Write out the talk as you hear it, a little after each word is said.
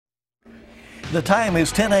The time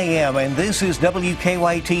is 10 a.m. and this is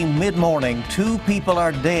WKYT Midmorning. 2 people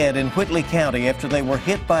are dead in Whitley County after they were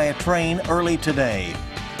hit by a train early today.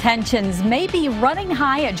 Tensions may be running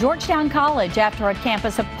high at Georgetown College after a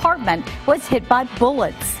campus apartment was hit by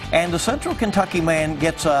bullets. And a Central Kentucky man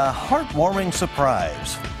gets a heartwarming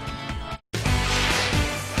surprise.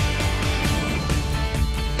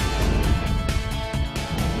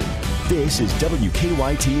 This is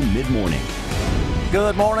WKYT Midmorning.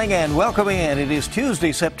 Good morning and welcome in. It is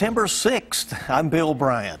Tuesday, September 6th. I'm Bill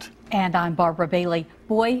Bryant. And I'm Barbara Bailey.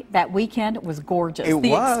 Boy, that weekend was gorgeous. It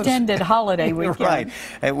was. Extended holiday weekend. Right.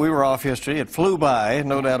 And we were off yesterday. It flew by,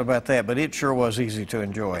 no doubt about that, but it sure was easy to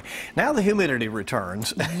enjoy. Now the humidity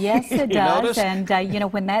returns. Yes, it does. Notice? And,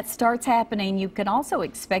 when that starts happening, you can also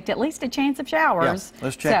expect at least a chance of showers. Yeah.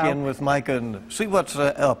 Let's check in with Mike and see what's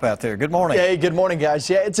up out there. Good morning. Hey, good morning, guys.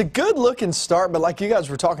 Yeah, it's a good looking start, but like you guys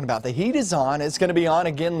were talking about, the heat is on. It's going to be on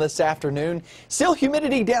again this afternoon. Still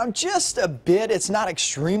humidity down just a bit. It's not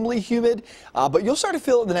extremely humid, but you'll start to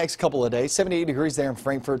feel it the next couple of days. 78 degrees there in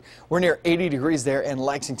Frankfort. We're near 80 degrees there in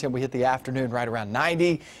Lexington. We hit the afternoon right around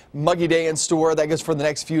 90. Muggy day in store. That goes for the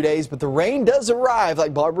next few days, but the rain does arrive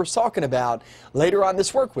like Barbara's talking about later on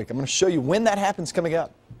this work week. I'm going to show you when that happens coming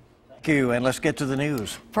up. Thank you, and let's get to the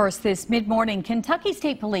news. First, this mid-morning, Kentucky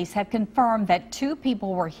State Police have confirmed that 2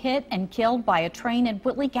 people were hit and killed by a train in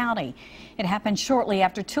Whitley County. It happened shortly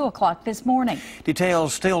after 2 o'clock this morning.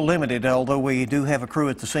 Details still limited, although we do have a crew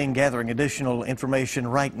at the scene gathering additional information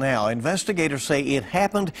right now. Investigators say it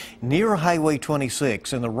happened near Highway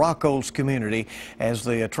 26 in the Rockols community as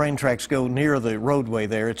the train tracks go near the roadway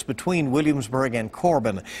there. It's between Williamsburg and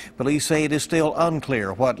Corbin. Police say it is still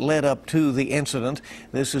unclear what led up to the incident.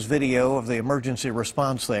 This is video of the emergency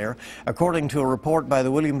response there. According to a report by the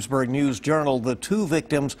Williamsburg News Journal, the 2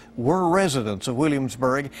 victims were residents of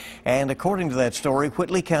Williamsburg, and according to that story,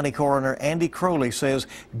 Whitley County Coroner Andy Crowley says,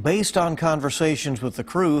 based on conversations with the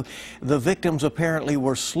crew, the victims apparently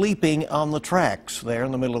were sleeping on the tracks there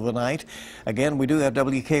in the middle of the night. Again, we do have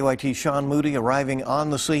WKYT Sean Moody arriving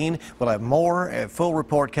on the scene. We'll have more, a full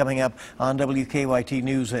report coming up on WKYT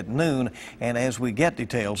News at noon, and as we get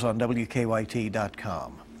details on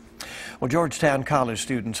WKYT.com. Well, Georgetown College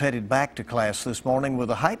students headed back to class this morning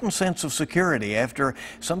with a heightened sense of security after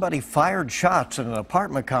somebody fired shots in an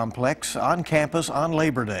apartment complex on campus on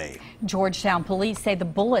Labor Day. Georgetown police say the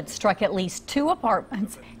bullets struck at least 2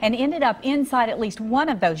 apartments and ended up inside at least one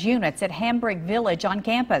of those units at Hambrick Village on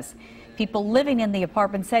campus. People living in the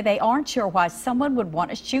apartment say they aren't sure why someone would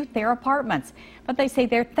want to shoot their apartments, but they say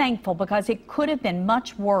they're thankful because it could have been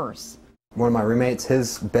much worse. One of my roommates,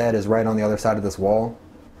 his bed is right on the other side of this wall.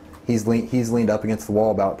 He's leaned up against the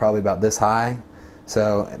wall probably about this high,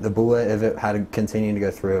 so the bullet, if it had continued to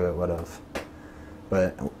go through, it would have.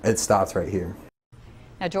 But it stops right here.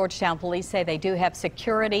 Now, Georgetown police say they do have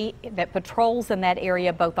security that patrols in that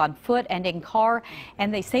area both on foot and in car,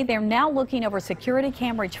 and they say they're now looking over security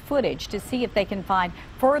camera footage to see if they can find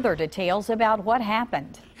further details about what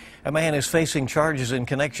happened. A man is facing charges in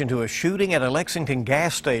connection to a shooting at a Lexington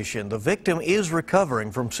gas station. The victim is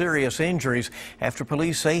recovering from serious injuries after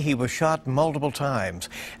police say he was shot multiple times.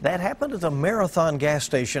 That happened at the Marathon gas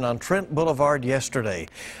station on Trent Boulevard yesterday.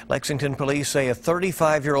 Lexington police say a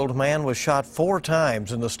 35-year-old man was shot 4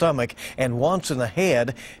 times in the stomach and once in the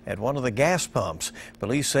head at one of the gas pumps.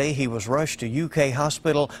 Police say he was rushed to UK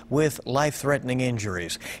hospital with life-threatening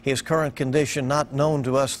injuries. His current condition not known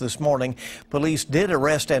to us this morning. Police did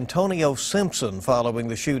arrest Antonio Simpson following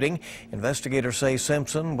the shooting. Investigators say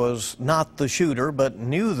Simpson was not the shooter but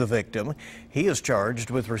knew the victim. He is charged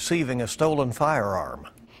with receiving a stolen firearm.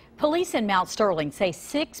 Police in Mount Sterling say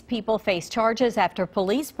 6 people face charges after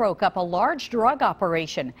police broke up a large drug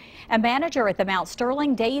operation. A manager at the Mount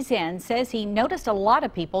Sterling Days Inn says he noticed a lot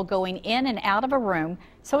of people going in and out of a room,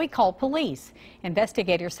 so he called police.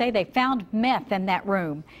 Investigators say they found meth in that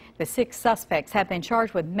room. The 6 suspects have been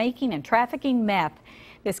charged with making and trafficking meth.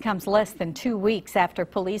 This comes less than 2 weeks after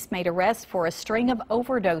police made arrests for a string of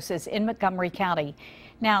overdoses in Montgomery County.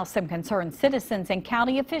 Now, some concerned citizens and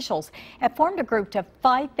county officials have formed a group to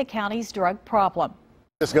fight the county's drug problem.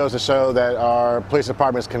 This goes to show that our police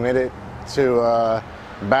department is committed to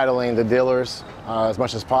battling the dealers as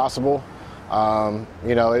much as possible.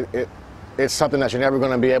 It's something that you're never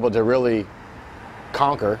going to be able to really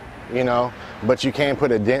conquer, but you can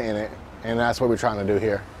put a dent in it, and that's what we're trying to do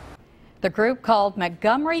here. The group, called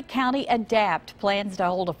Montgomery County Adapt, plans to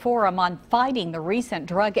hold a forum on fighting the recent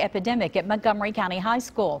drug epidemic at Montgomery County High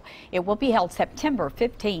School. It will be held September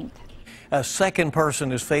 15th. A second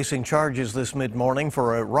person is facing charges this mid-morning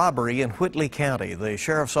for a robbery in Whitley County. The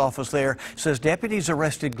sheriff's office there says deputies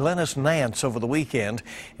arrested Glennis Nance over the weekend.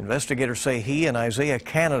 Investigators say he and Isaiah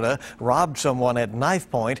Canada robbed someone at knife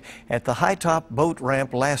point at the high top boat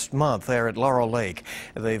ramp last month there at Laurel Lake.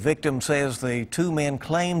 The victim says the two men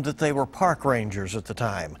claimed that they were park rangers at the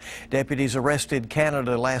time. Deputies arrested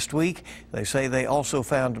Canada last week. They say they also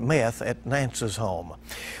found meth at Nance's home.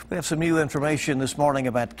 We have some new information this morning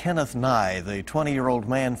about Kenneth Nye, the 20-year-old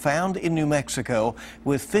man found in New Mexico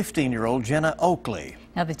with 15-year-old Jenna Oakley.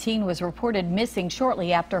 Now, the teen was reported missing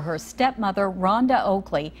shortly after her stepmother, Rhonda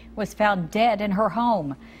Oakley, was found dead in her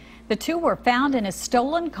home. The two were found in a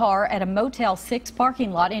stolen car at a Motel 6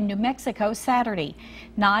 parking lot in New Mexico Saturday.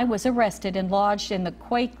 Nye was arrested and lodged in the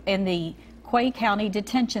Quay County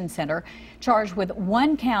Detention Center, charged with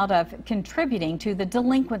one count of contributing to the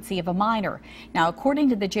delinquency of a minor. Now, according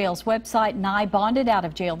to the jail's website, Nye bonded out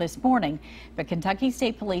of jail this morning, but Kentucky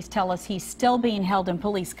State Police tell us he's still being held in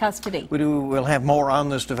police custody. We'll have more on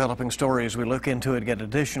this developing story as we look into it, get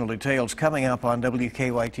additional details coming up on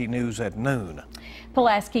WKYT News at noon. A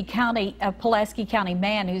Pulaski County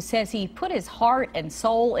man who says he put his heart and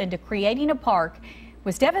soul into creating a park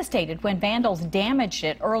was devastated when vandals damaged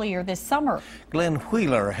it earlier this summer. Glenn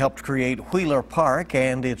Wheeler helped create Wheeler Park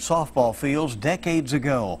and its softball fields decades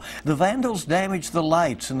ago. The vandals damaged the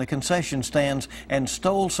lights in the concession stands and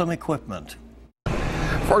stole some equipment.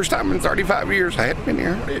 First time in 35 years I hadn't been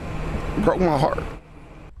here. It broke my heart.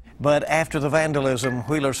 But after the vandalism,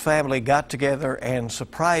 Wheeler's family got together and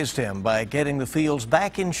surprised him by getting the fields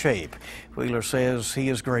back in shape. Wheeler says he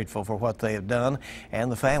is grateful for what they have done,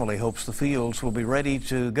 and the family hopes the fields will be ready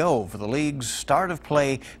to go for the league's start of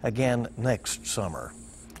play again next summer.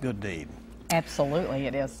 Good deed. Absolutely,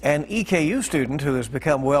 it is. An EKU student who has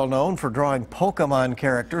become well known for drawing Pokemon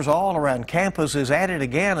characters all around campus is at it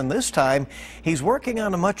again, and this time he's working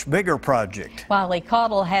on a much bigger project. Wiley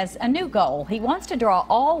Caudle has a new goal. He wants to draw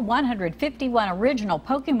all 151 original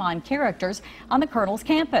Pokemon characters on the Colonel's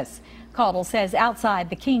campus. Caudle says outside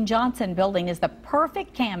the King Johnson building is the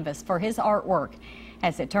perfect canvas for his artwork.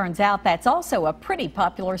 As it turns out, that's also a pretty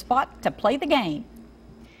popular spot to play the game.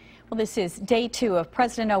 Well, this is day 2 of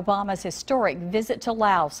President Obama's historic visit to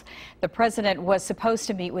Laos. The president was supposed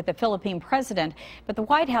to meet with the Philippine president, but the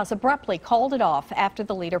White House abruptly called it off after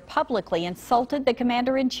the leader publicly insulted the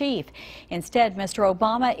commander-in-chief. Instead, Mr.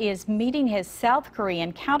 Obama is meeting his South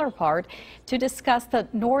Korean counterpart to discuss the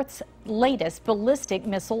North's latest ballistic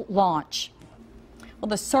missile launch. Well,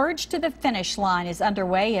 the surge to the finish line is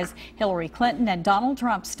underway as Hillary Clinton and Donald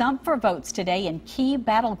Trump stump for votes today in key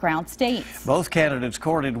battleground states. Both candidates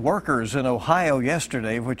courted workers in Ohio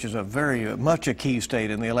yesterday, which is very much a key state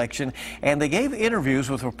in the election, and they gave interviews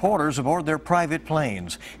with reporters aboard their private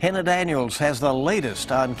planes. Hannah Daniels has the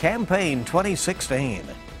latest on campaign 2016.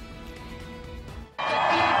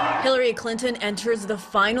 Hillary Clinton enters the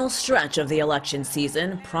final stretch of the election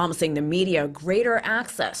season, promising the media greater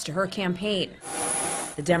access to her campaign.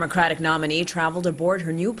 The Democratic nominee traveled aboard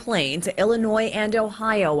her new plane to Illinois and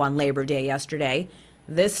Ohio on Labor Day yesterday,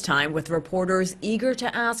 this time with reporters eager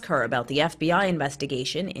to ask her about the FBI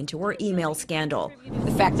investigation into her email scandal.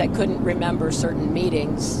 The fact I couldn't remember certain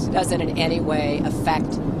meetings doesn't in any way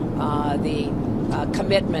affect the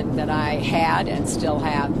commitment that I had and still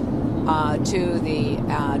have to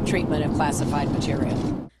the treatment of classified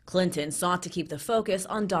material. Clinton sought to keep the focus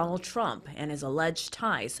on Donald Trump and his alleged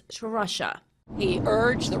ties to Russia. He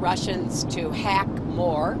urged the Russians to hack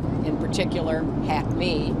more, in particular, hack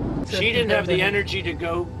me. She didn't have the energy to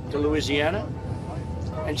go to Louisiana,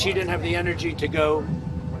 and she didn't have the energy to go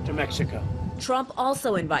to Mexico. Trump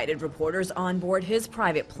also invited reporters on board his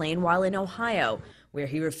private plane while in Ohio, where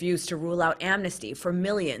he refused to rule out amnesty for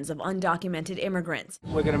millions of undocumented immigrants.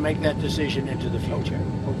 We're going to make that decision into the future,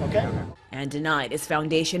 okay? And denied his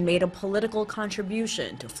foundation made a political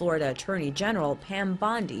contribution to Florida Attorney General Pam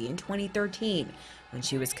Bondi in 2013, when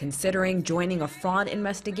she was considering joining a fraud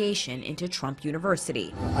investigation into Trump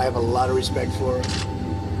University. I have a lot of respect for her.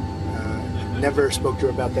 Never spoke to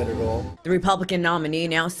her about that at all. The Republican nominee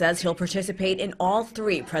now says he'll participate in all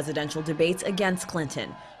 3 presidential debates against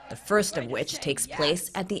Clinton, the first of which takes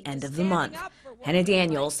place at the end of the month. Hannah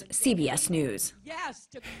Daniels, CBS News.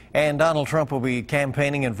 And Donald Trump will be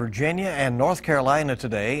campaigning in Virginia and North Carolina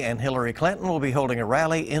today, and Hillary Clinton will be holding a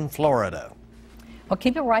rally in Florida. Well,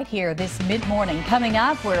 keep it right here this mid-morning. Coming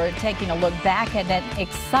up, we're taking a look back at that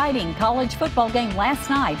exciting college football game last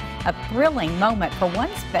night. A thrilling moment for one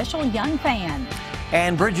special young fan.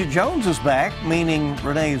 And Bridget Jones is back, meaning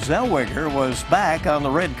Renee Zellweger was back on the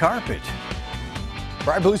red carpet.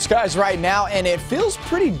 Bright blue skies right now, and it feels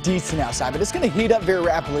pretty decent outside, but it's going to heat up very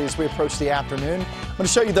rapidly as we approach the afternoon. I'm going to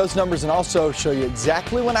show you those numbers and also show you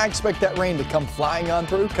exactly when I expect that rain to come flying on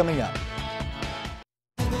through coming up.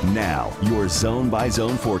 Now, your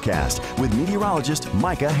zone-by-zone forecast with meteorologist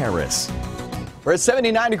Micah Harris. We're at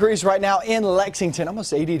 79 degrees right now in Lexington,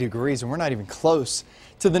 almost 80 degrees, and we're not even close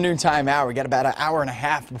to the noontime hour. We got about an hour and a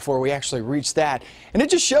half before we actually reach that. And it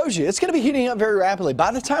just shows you it's going to be heating up very rapidly.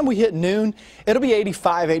 By the time we hit noon, it'll be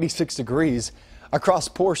 85, 86 degrees across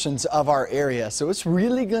portions of our area. So it's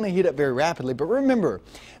really going to heat up very rapidly. But remember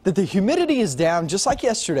that the humidity is down just like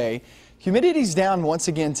yesterday. Humidity's down once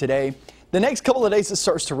again today. The next couple of days it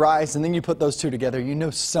starts to rise, and then you put those two together, you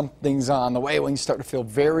know something's on the way when you start to feel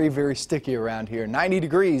very, very sticky around here. 90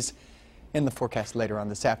 degrees in the forecast later on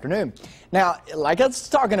this afternoon. Now, like I was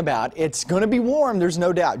talking about, it's going to be warm, there's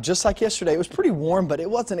no doubt. Just like yesterday, it was pretty warm, but it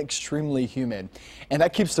wasn't extremely humid. And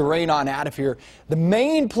that keeps the rain on out of here. The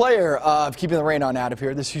main player of keeping the rain on out of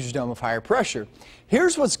here, this huge dome of higher pressure.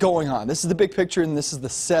 Here's what's going on. This is the big picture, and this is the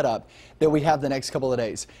setup that we have the next couple of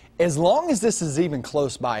days. As long as this is even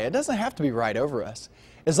close by, it doesn't have to be right over us.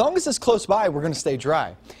 As long as it's close by, we're going to stay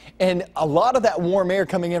dry. And a lot of that warm air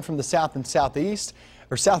coming in from the south and southeast,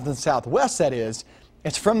 or south and southwest that is,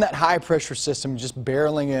 it's from that high pressure system just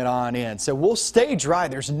barreling it on in. So we'll stay dry.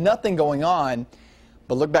 There's nothing going on,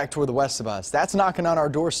 but look back toward the west of us. That's knocking on our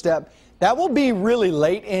doorstep. That will be really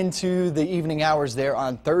late into the evening hours there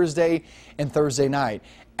on Thursday and Thursday night.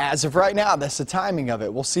 As of right now, that's the timing of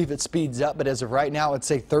it. We'll see if it speeds up, but as of right now, I'd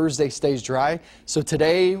say Thursday stays dry. So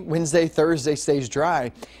today, Wednesday, Thursday stays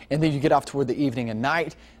dry, and then you get off toward the evening and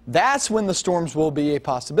night. That's when the storms will be a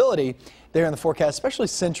possibility there in the forecast, especially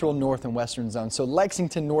central, north, and western zones. So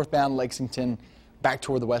Lexington, northbound Lexington, back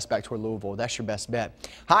toward the west, back toward Louisville. That's your best bet.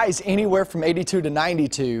 Highs anywhere from 82 to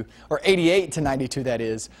 92, or 88 to 92, that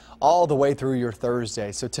is, all the way through your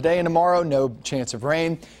Thursday. So today and tomorrow, no chance of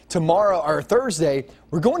rain. Tomorrow, or Thursday,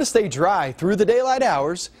 we're going to stay dry through the daylight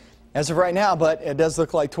hours as of right now, but it does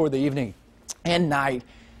look like toward the evening and night,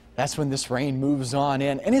 that's when this rain moves on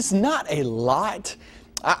in. And it's not a lot.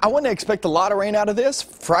 I wouldn't expect a lot of rain out of this.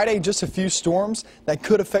 Friday, just a few storms that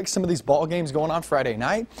could affect some of these ball games going on Friday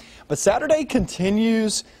night. But Saturday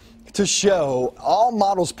continues to show all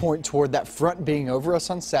models point toward that front being over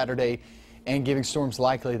us on Saturday and giving storms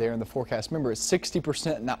likely there in the forecast. Remember, it's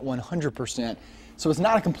 60%, not 100%. So it's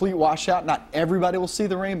not a complete washout. Not everybody will see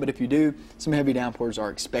the rain, but if you do, some heavy downpours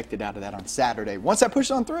are expected out of that on Saturday. Once that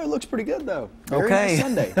pushes on through, it looks pretty good, though. Very nice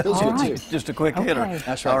Sunday. Feels good, too. Just a quick hitter.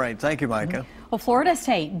 That's right. All right. Thank you, Micah. Well, Florida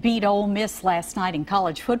State beat Ole Miss last night in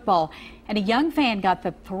college football, and a young fan got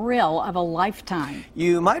the thrill of a lifetime.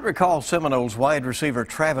 You might recall Seminoles wide receiver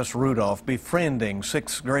Travis Rudolph befriending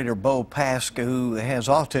sixth grader Bo Pask, who has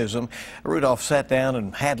autism. Rudolph sat down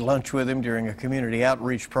and had lunch with him during a community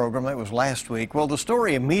outreach program. That was last week. Well, the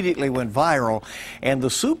story immediately went viral, and the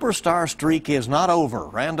superstar streak is not over.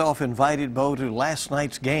 Randolph invited Bo to last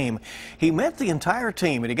night's game. He met the entire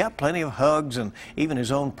team, and he got plenty of hugs and even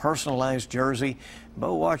his own personalized jersey.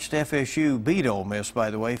 Bo watched FSU beat Ole Miss,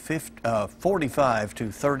 by the way,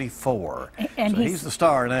 45-34. And so he's the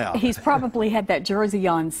star now. He's probably had that jersey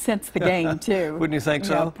on since the game, too. Wouldn't you think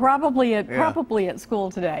so? Yeah, probably at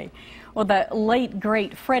school today. Well, the late,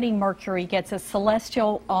 great Freddie Mercury gets a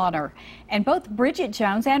celestial honor. And both Bridget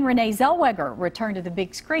Jones and Renee Zellweger return to the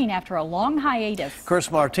big screen after a long hiatus.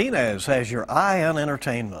 Chris Martinez has your eye on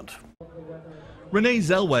entertainment. Renee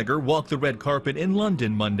Zellweger walked the red carpet in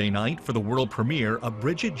London Monday night for the world premiere of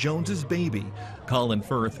Bridget Jones's Baby. Colin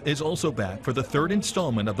Firth is also back for the third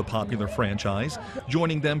installment of the popular franchise.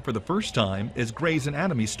 Joining them for the first time is Grey's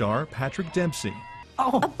Anatomy star Patrick Dempsey.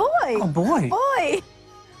 Oh, a boy! A boy! Boy!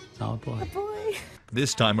 Oh, boy. A boy.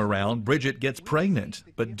 This time around, Bridget gets pregnant,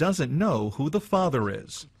 but doesn't know who the father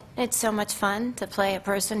is. It's so much fun to play a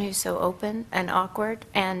person who's so open and awkward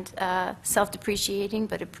and self-depreciating,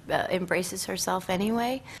 but embraces herself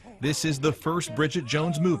anyway. This is the first Bridget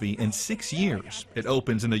Jones movie in 6 years. It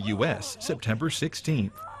opens in the U.S. September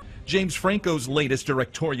 16th. James Franco's latest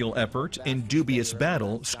directorial effort, In Dubious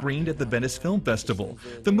Battle, screened at the Venice Film Festival.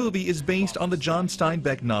 The movie is based on the John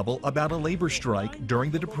Steinbeck novel about a labor strike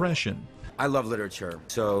during the Depression. I love literature,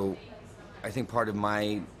 so I think part of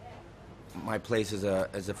my place as a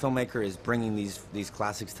filmmaker is bringing these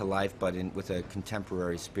classics to life, but with a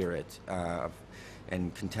contemporary spirit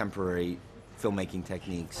and contemporary filmmaking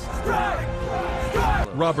techniques.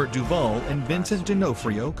 Robert Duvall and Vincent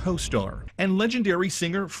D'Onofrio co-star. And legendary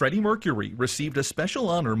singer Freddie Mercury received a special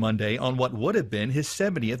honor Monday on what would have been his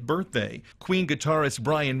 70th birthday. Queen guitarist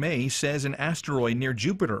Brian May says an asteroid near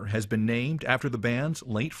Jupiter has been named after the band's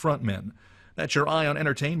late frontman. That's your Eye on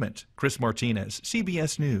Entertainment. Chris Martinez,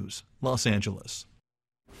 CBS News, Los Angeles.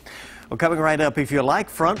 Well, coming right up, if you like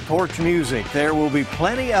front porch music, there will be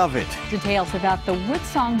plenty of it. Details about the Wood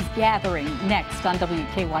Songs Gathering next on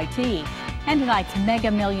WKYT. And tonight's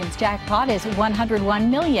Mega Millions jackpot is $101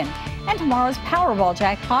 million. And tomorrow's Powerball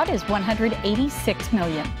jackpot is $186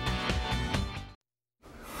 million.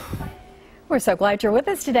 We're so glad you're with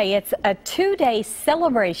us today. It's a two-day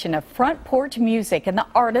celebration of front porch music and the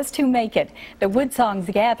artists who make it. The Wood Songs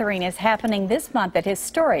Gathering is happening this month at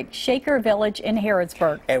historic Shaker Village in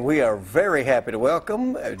Harrodsburg. And we are very happy to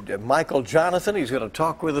welcome Michael Jonathan. He's going to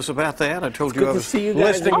talk with us about that. I told you I was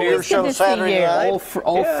listening to your show Saturday night.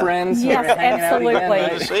 Old friends. Yes, absolutely.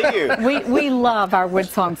 Good to see you. We love our Wood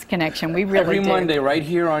Songs connection. We really Every do. Monday right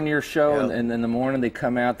here on your show, and in the morning they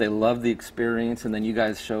come out, they love the experience, and then you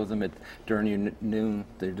guys show them during your noon,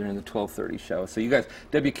 during the 12:30 show. So you guys,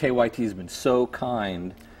 WKYT has been so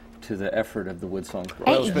kind to the effort of the Wood Songs.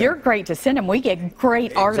 Hey, you're great to send them. We get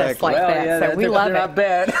great artists like that, so we love it. Not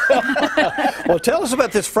bad. Well, tell us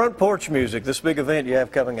about this front porch music, this big event you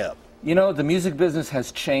have coming up. You know, the music business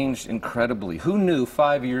has changed incredibly. Who knew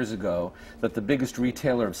 5 years ago that the biggest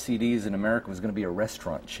retailer of CDs in America was going to be a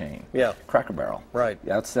restaurant chain? Yeah. Cracker Barrel. Right.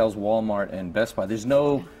 Outsells Walmart and Best Buy. There's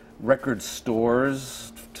no record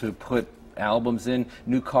stores to put albums in.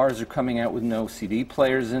 New cars are coming out with no CD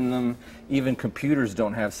players in them. Even computers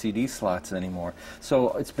don't have CD slots anymore.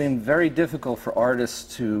 So it's been very difficult for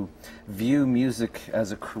artists to view music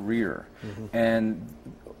as a career. And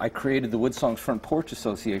I created the Wood Songs Front Porch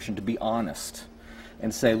Association to be honest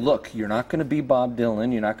and say, look, you're not going to be Bob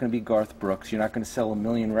Dylan, you're not going to be Garth Brooks, you're not going to sell 1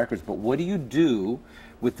 million records, but what do you do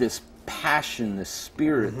with this passion, this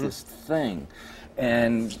spirit, this thing?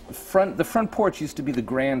 And the front porch used to be the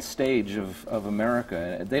grand stage of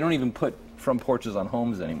America. They don't even put front porches on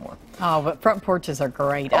homes anymore. Oh, but front porches are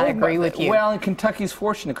great. I agree with you. Well, and Kentucky's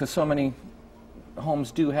fortunate because so many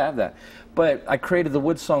homes do have that. But I created the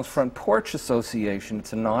Wood Songs Front Porch Association.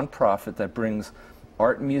 It's a nonprofit that brings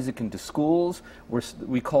art and music into schools.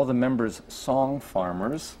 We call the members song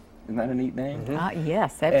farmers. Isn't that a neat name?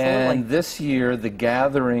 Yes, absolutely. And this year, the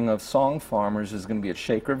gathering of song farmers is going to be at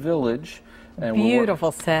Shaker Village. And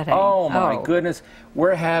beautiful setting. Oh my goodness.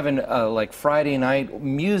 We're having like Friday night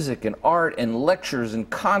music and art and lectures and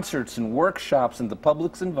concerts and workshops, and the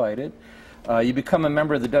public's invited. You become a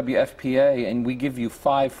member of the WFPA and we give you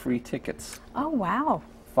 5 free tickets. Oh, wow.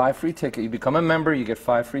 5 free tickets. You become a member, you get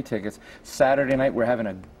 5 free tickets. Saturday night we're having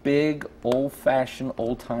a big old-fashioned,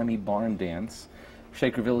 old-timey barn dance.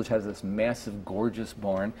 Shaker Village has this massive, gorgeous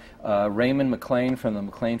barn. Raymond McLean from the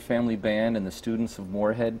McLean Family Band and the students of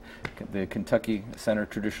Moorhead, the Kentucky Center of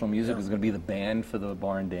Traditional Music, is going to be the band for the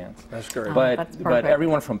barn dance. That's great. But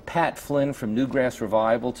everyone from Pat Flynn from Newgrass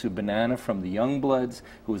Revival to Banana from the Youngbloods,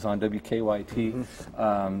 who was on WKYT.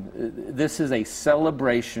 This is a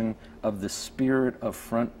celebration of the spirit of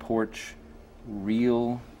front porch,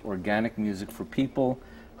 real, organic music for people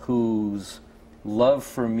whose love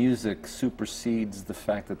for music supersedes the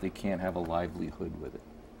fact that they can't have a livelihood with it.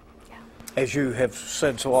 As you have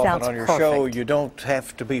said so often on your show, you don't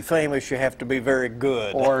have to be famous, you have to be very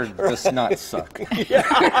good. Or just not suck.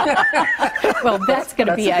 Well,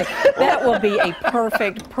 that will be a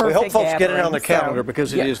perfect We hope folks get it on the gathering, calendar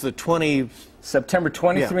because it is the September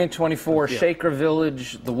 23 and 24, Shaker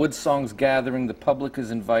Village, the Wood Songs Gathering. The public is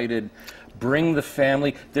invited. Bring the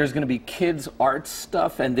family. There's going to be kids' art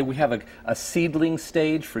stuff, and then we have a seedling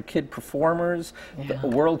stage for kid performers. The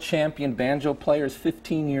world champion banjo player is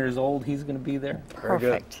 15 years old. He's going to be there.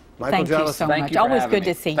 Perfect. Michael Jonathan, Thank you so much. Always good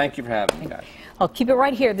to see you. Thank you for having me, guys. I'll keep it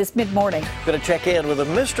right here this mid-morning. Going to check in with a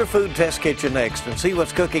Mr. Food Test Kitchen next and see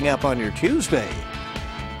what's cooking up on your Tuesday.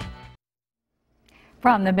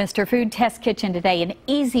 From the Mr. Food Test Kitchen today, an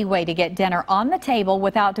easy way to get dinner on the table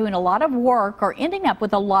without doing a lot of work or ending up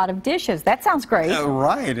with a lot of dishes. That sounds great.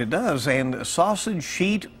 Right, it does. And sausage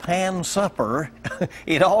sheet pan supper,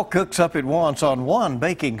 it all cooks up at once on one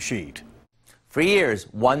baking sheet. For years,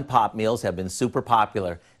 one-pot meals have been super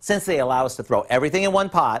popular since they allow us to throw everything in one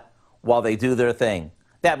pot while they do their thing.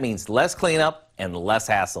 That means less cleanup and less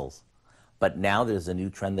hassles. But now there's a new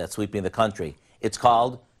trend that's sweeping the country. It's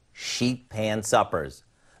called sheet pan suppers.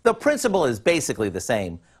 The principle is basically the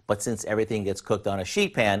same, but since everything gets cooked on a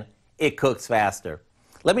sheet pan, it cooks faster.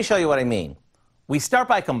 Let me show you what I mean. We start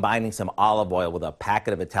by combining some olive oil with a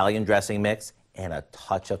packet of Italian dressing mix and a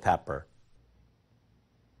touch of pepper.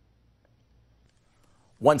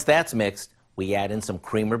 Once that's mixed, we add in some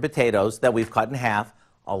creamer potatoes that we've cut in half,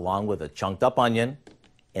 along with a chunked up onion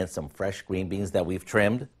and some fresh green beans that we've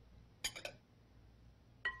trimmed.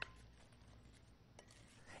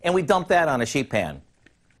 And we dump that on a sheet pan.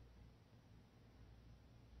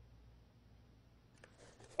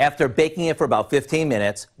 After baking it for about 15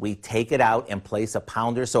 minutes, we take it out and place a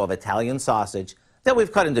pound or so of Italian sausage that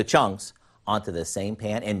we've cut into chunks onto the same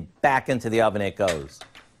pan, and back into the oven it goes.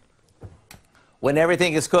 When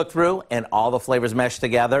everything is cooked through and all the flavors mesh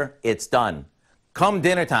together, it's done. Come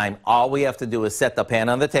dinner time, all we have to do is set the pan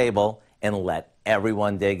on the table and let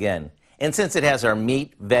everyone dig in. And since it has our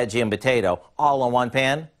meat, veggie, and potato all in one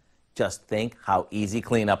pan, just think how easy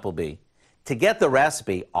cleanup will be. To get the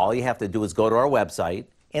recipe, all you have to do is go to our website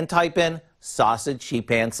and type in sausage sheet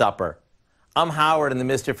pan supper. I'm Howard in the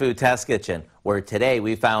Mr. Food Test Kitchen, where today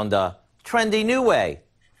we found a trendy new way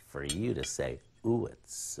for you to say, ooh,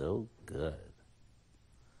 it's so good.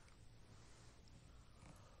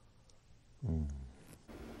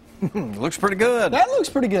 Looks pretty good. That looks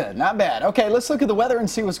pretty good. Not bad. Okay, let's look at the weather and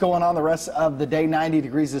see what's going on the rest of the day. 90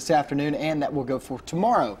 degrees this afternoon, and that will go for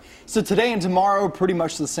tomorrow. So today and tomorrow, pretty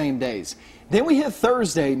much the same days. Then we hit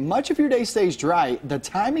Thursday. Much of your day stays dry. The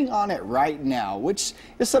timing on it right now, which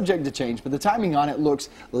is subject to change, but the timing on it looks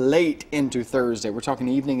late into Thursday. We're talking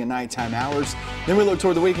evening and nighttime hours. Then we look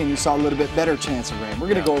toward the weekend. You saw a little bit better chance of rain. We're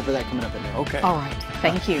going to go over that coming up at noon. Okay. All right.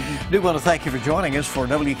 Thank you. I do want to thank you for joining us for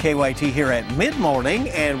WKYT here at Mid-Morning,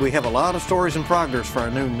 and we have a lot of stories in progress for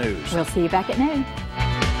our noon news. We'll see you back at noon.